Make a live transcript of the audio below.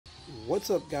What's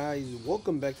up guys,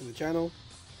 welcome back to the channel.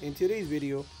 In today's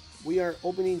video we are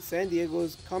opening San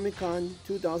Diego's Comic-Con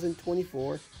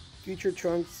 2024 Future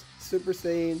Trunks Super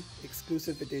Saiyan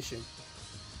exclusive edition.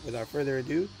 Without further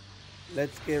ado,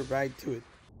 let's get right to it.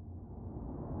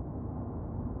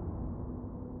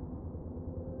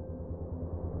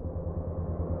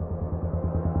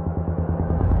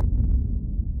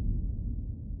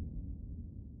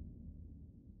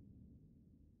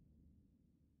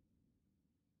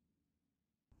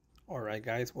 Alright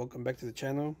guys, welcome back to the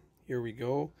channel. Here we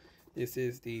go. This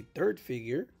is the third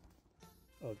figure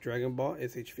of Dragon Ball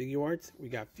SH Figuarts. We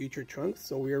got Future Trunks,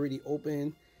 so we already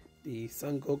opened the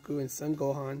Son Goku and Son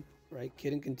Gohan, right?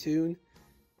 Kid and Katoon,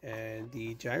 and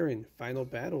the Jiren Final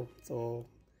Battle. So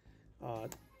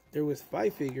there was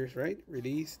 5 figures, right,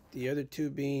 released. The other 2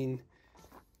 being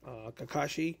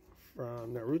Kakashi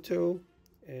from Naruto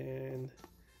and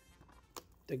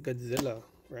the Godzilla,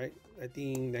 right? I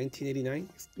think 1989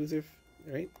 exclusive,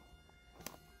 right?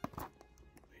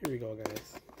 Here we go,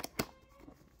 guys.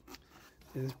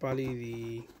 This is probably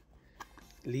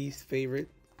the least favorite,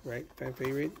 right? Fan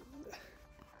favorite.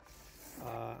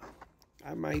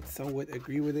 I might somewhat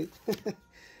agree with it.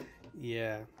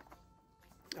 Yeah,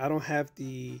 I don't have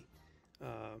the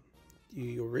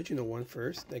original one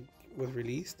first that was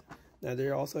released. Now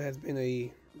there also has been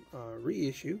a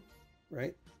reissue,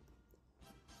 right?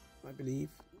 I believe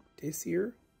this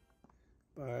year,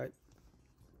 but I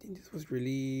think this was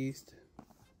released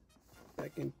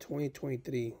back in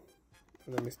 2023, if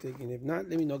I'm not mistaken. If not,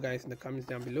 let me know guys in the comments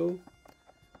down below.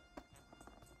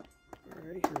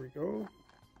 Alright, here we go.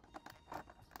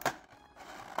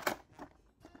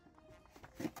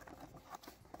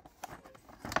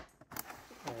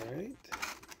 Alright,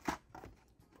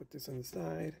 put this on the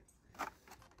side.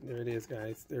 There it is,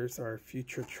 guys. There's our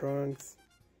Future Trunks.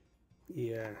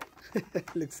 Yeah,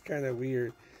 looks kind of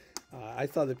weird. I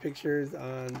saw the pictures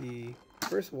on the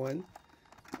first one.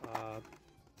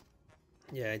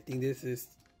 Yeah, I think this is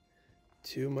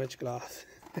too much gloss.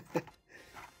 I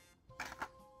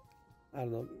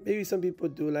don't know. Maybe some people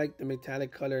do like the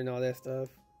metallic color and all that stuff.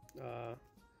 But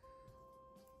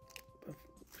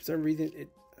for some reason,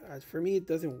 for me, it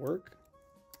doesn't work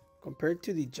compared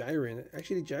to the Jiren.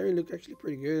 Actually, the Jiren looked actually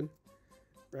pretty good,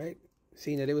 right?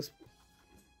 Seeing that it was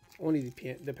only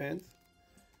the pants,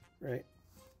 right?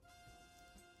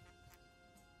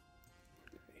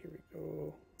 Here we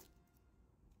go.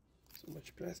 So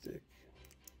much plastic.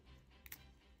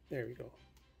 There we go.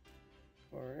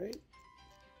 All right.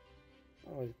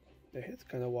 Oh, the head's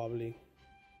kind of wobbly.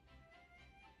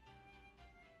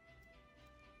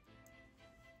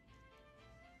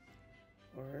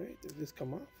 All right. Does this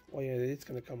come off? Oh yeah, it's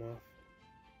gonna come off.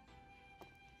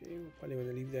 Okay, we're probably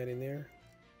gonna leave that in there.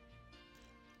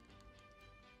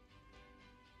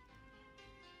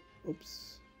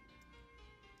 Oops.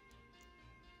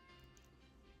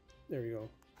 There we go.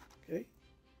 Okay.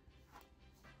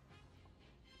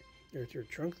 There's your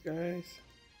trunks, guys.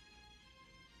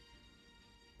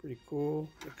 Pretty cool.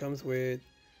 It comes with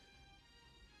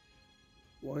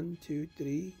 1, 2,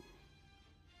 3.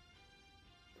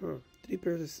 3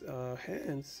 pairs of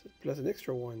hands plus an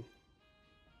extra one.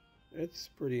 That's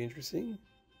pretty interesting.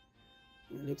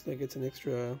 It looks like it's an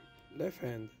extra left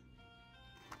hand.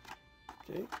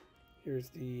 Okay. Here's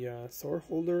the sword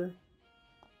holder,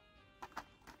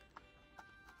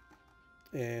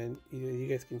 and you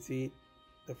guys can see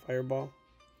the fireball.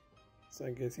 So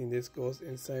I'm guessing this goes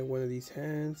inside one of these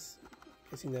hands.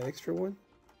 Guessing that extra one.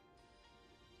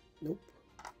 Nope.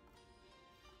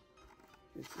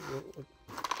 Let's see, we'll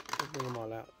bring them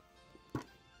all out.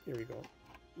 Here we go.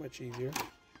 Much easier.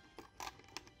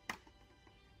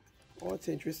 Oh, it's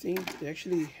interesting. They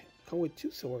actually come with 2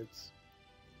 swords.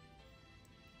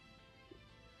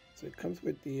 So it comes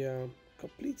with the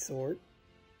complete sword.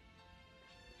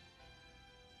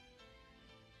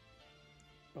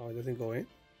 Oh, it doesn't go in?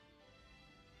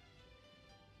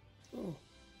 Oh.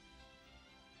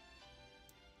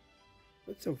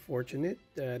 That's unfortunate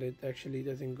that it actually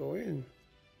doesn't go in.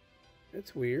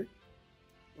 That's weird.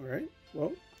 Alright,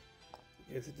 well,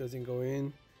 I guess it doesn't go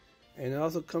in. And it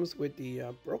also comes with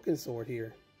the broken sword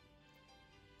here.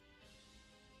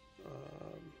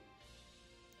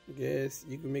 I guess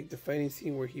you can make the fighting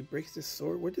scene where he breaks the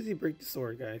sword. Where does he break the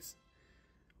sword, guys?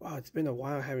 Wow, it's been a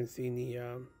while I haven't seen the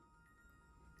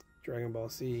Dragon Ball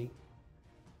Z.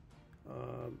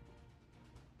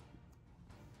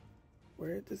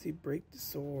 Where does he break the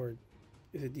sword?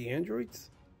 Is it the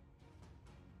androids?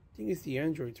 I think it's the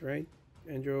androids, right?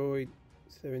 Android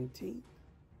 17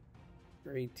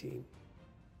 or 18.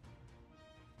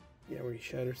 Yeah, where he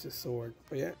shatters the sword.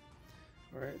 But yeah.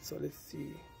 Alright, so let's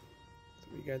see. So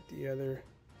We got the other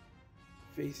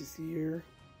faces here.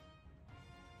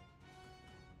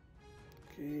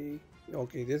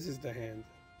 Okay, this is the hand.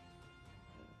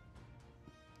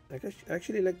 I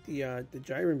actually like the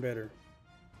Jiren better.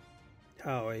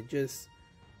 How it just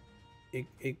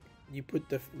you put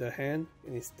the hand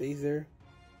and it stays there.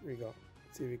 There we go.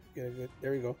 Let's see if we can get a good.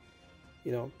 There we go.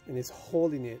 You know, and it's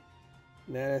holding it.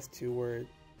 Not as to where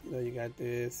you know you got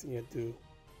this and you have to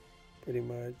pretty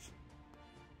much.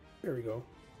 There we go.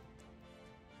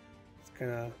 It's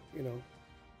kind of, you know.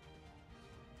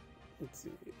 Let's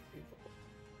see.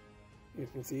 You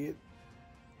can see it.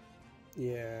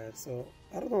 Yeah, so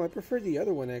I don't know. I prefer the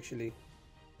other one actually.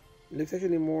 It looks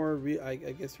actually more, I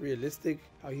guess, realistic.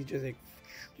 How he's just like,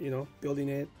 you know, building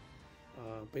it.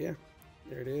 But yeah,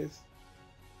 there it is.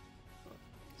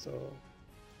 So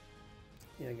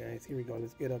yeah, guys, here we go.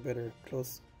 Let's get a better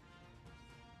close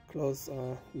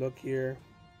look here.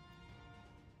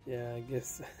 Yeah, I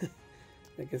guess,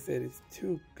 like I said, it's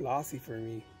too glossy for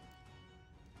me.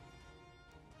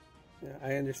 Yeah,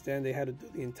 I understand they had to do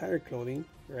the entire clothing,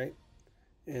 right?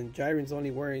 And Jiren's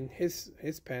only wearing his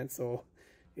pants, so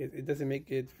it doesn't make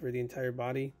it for the entire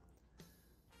body.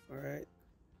 All right.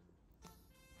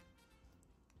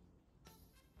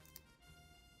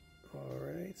 All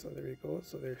right, so there we go.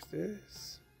 So there's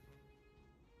this.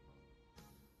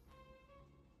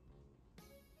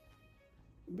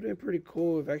 It would have been pretty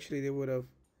cool if actually they would have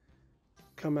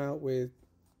come out with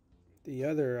the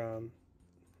other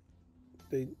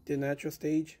the natural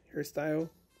stage hairstyle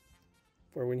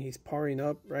for when he's powering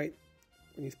up, right?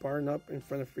 When he's powering up in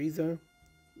front of Frieza,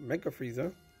 Mecha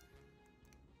Frieza.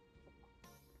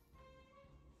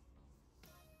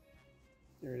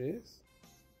 There it is.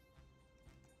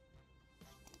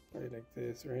 Probably like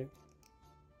this, right?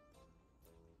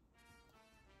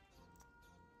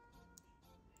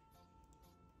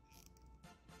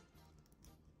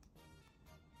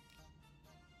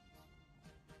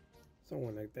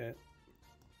 Someone like that.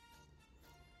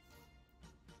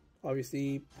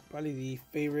 Obviously, probably the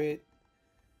favorite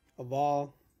of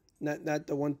all. Not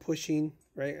the one pushing,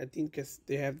 right? I think because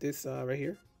they have this right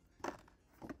here.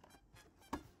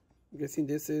 I'm guessing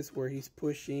this is where he's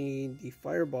pushing the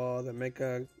fireball that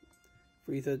Mecha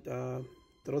Frieza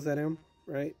throws at him,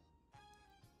 right?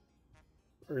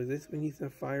 Or is this when he's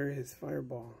gonna fire his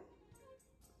fireball?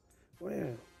 Oh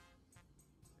yeah.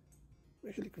 I'm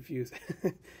actually confused.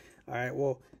 Alright,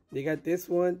 well, they got this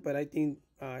one, but I think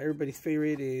everybody's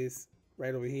favorite is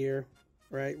right over here,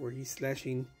 right? Where he's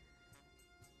slashing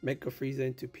Mecha Frieza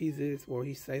into pieces. Well,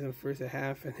 he slices him first at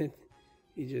half, and then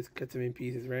he just cuts him in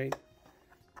pieces, right?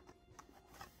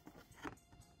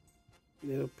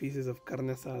 Little pieces of carne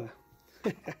asada.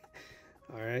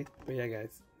 Alright, but yeah,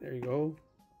 guys, there you go.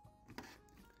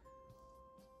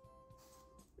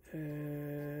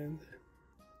 And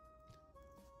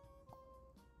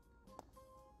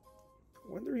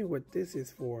wondering what this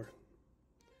is for.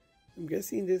 I'm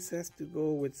guessing this has to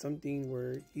go with something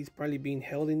where he's probably being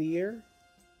held in the air,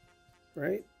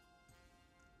 right?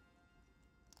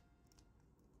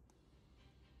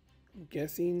 I'm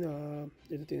guessing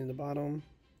there's nothing in the bottom.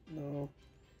 No.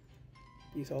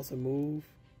 These also move,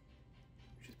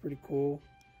 which is pretty cool.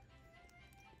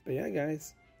 But yeah,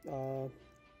 guys, like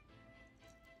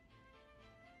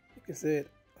I said,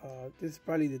 this is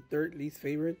probably the third least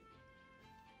favorite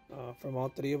from all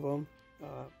three of them.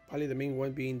 Probably the main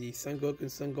one being the Son Goku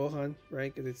and Son Gohan,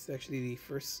 right? Because it's actually the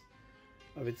first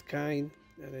of its kind.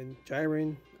 And then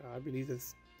Jiren, I believe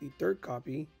that's the third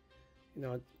copy. You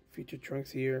know, featured Trunks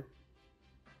here.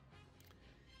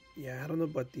 Yeah, I don't know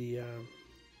about the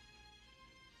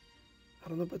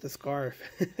scarf.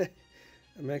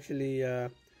 I'm actually they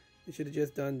should have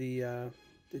just done the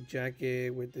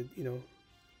jacket with the, you know,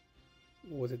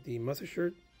 what was it, the muscle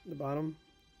shirt at the bottom.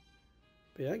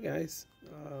 But yeah, guys,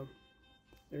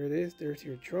 there it is. There's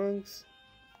your Trunks.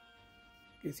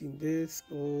 Guessing this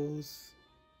goes.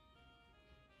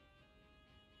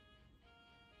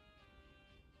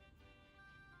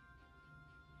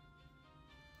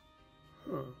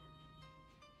 Huh.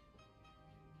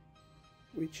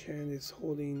 Which hand is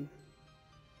holding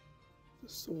the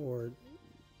sword?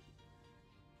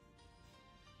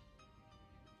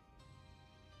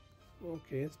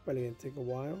 Okay, it's probably gonna take a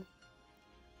while.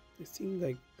 It seems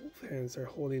like both hands are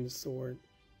holding the sword.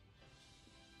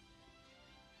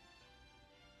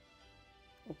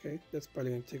 Okay, that's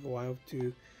probably gonna take a while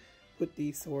to put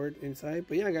the sword inside.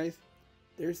 But yeah, guys,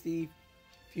 there's the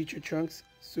Future Trunks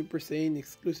Super Saiyan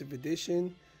exclusive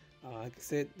edition. Like I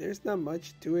said, there's not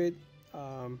much to it.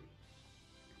 It's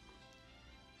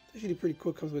actually pretty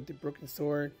cool. Comes with the broken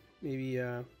sword. Maybe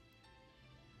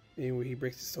maybe where he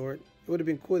breaks the sword. It would have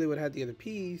been cool. They would have had the other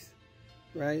piece,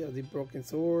 right, of the broken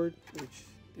sword, which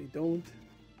they don't,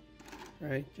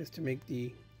 right? Just to make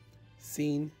the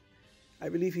scene. I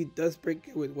believe he does break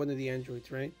it with one of the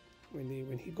androids, right?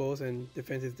 When he goes and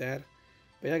defends his dad.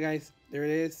 But yeah, guys, there it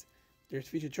is. There's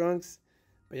future Trunks.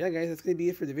 But yeah, guys, that's gonna be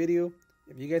it for the video.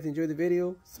 If you guys enjoyed the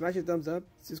video, smash a thumbs up,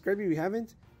 subscribe if you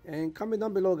haven't, and comment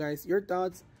down below, guys, your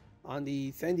thoughts on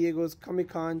the San Diego's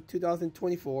Comic-Con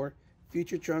 2024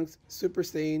 Future Trunks Super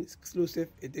Saiyan Exclusive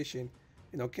Edition.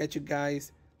 And I'll catch you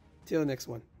guys till next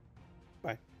one.